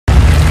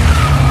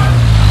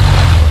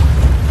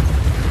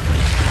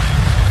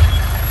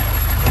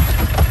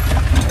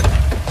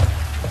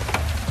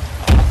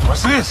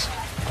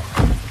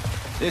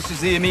This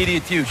is the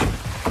immediate future.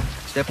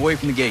 Step away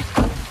from the gate.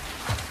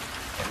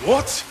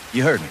 What?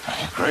 You heard me.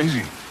 You're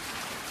crazy.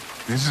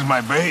 This is my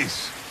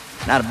base.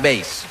 Not a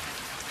base.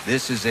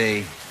 This is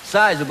a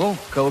sizable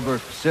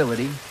covert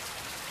facility,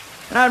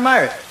 and I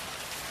admire it.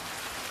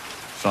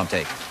 So I'm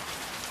taking.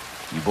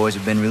 You boys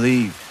have been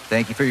relieved.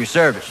 Thank you for your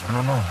service. No.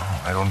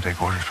 I don't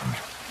take orders from you.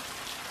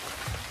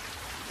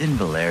 Didn't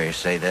Valeria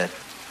say that?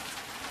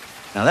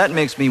 Now that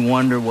makes me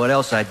wonder what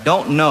else I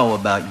don't know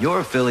about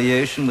your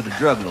affiliation with the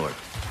drug lord.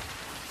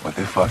 What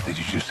the fuck did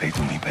you just say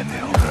to me,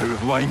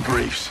 pendejo? Lying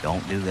graves.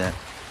 Don't do that.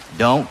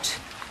 Don't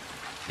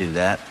do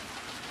that.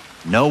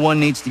 No one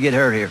needs to get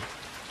hurt here.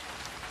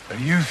 Are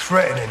you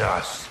threatening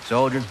us?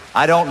 Soldier,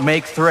 I don't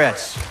make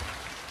threats.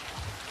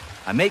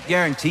 I make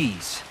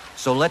guarantees.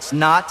 So let's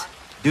not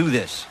do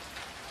this.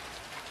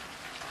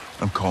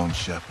 I'm calling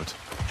Shepard.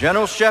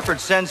 General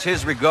Shepard sends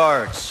his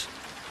regards.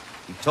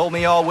 He told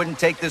me y'all wouldn't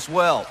take this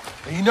well.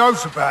 He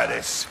knows about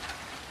this.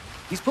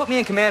 He's put me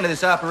in command of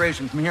this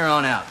operation from here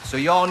on out. So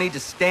y'all need to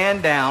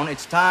stand down.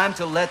 It's time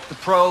to let the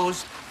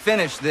pros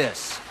finish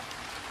this.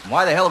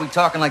 Why the hell are we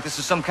talking like this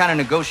is some kind of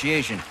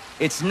negotiation?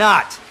 It's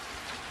not.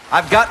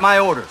 I've got my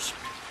orders.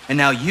 And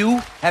now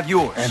you have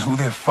yours. And who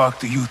the fuck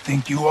do you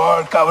think you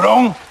are,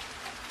 cabrón?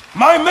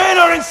 My men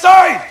are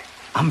inside!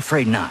 I'm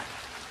afraid not.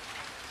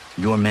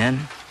 Your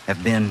men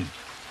have been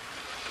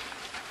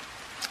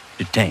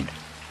detained.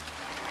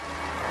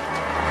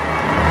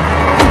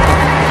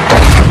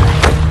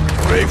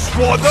 Graves,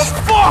 what the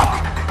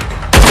fuck?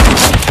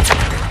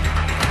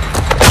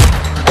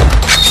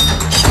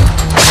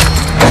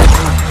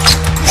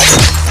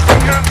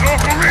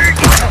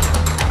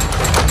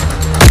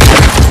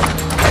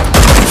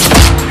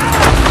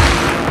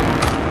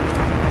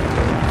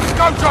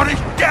 Go, Johnny!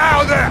 Get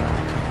out of there!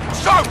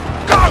 So,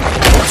 go!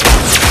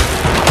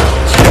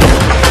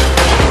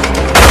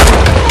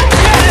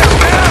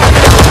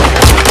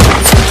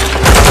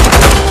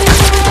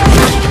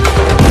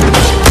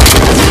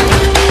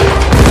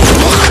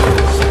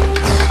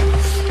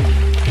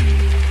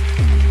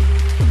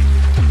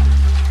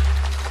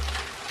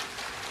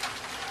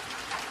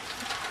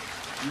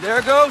 You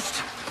there,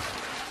 Ghost?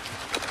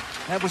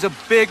 That was a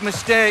big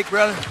mistake,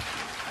 brother.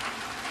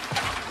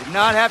 Did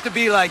not have to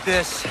be like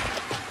this.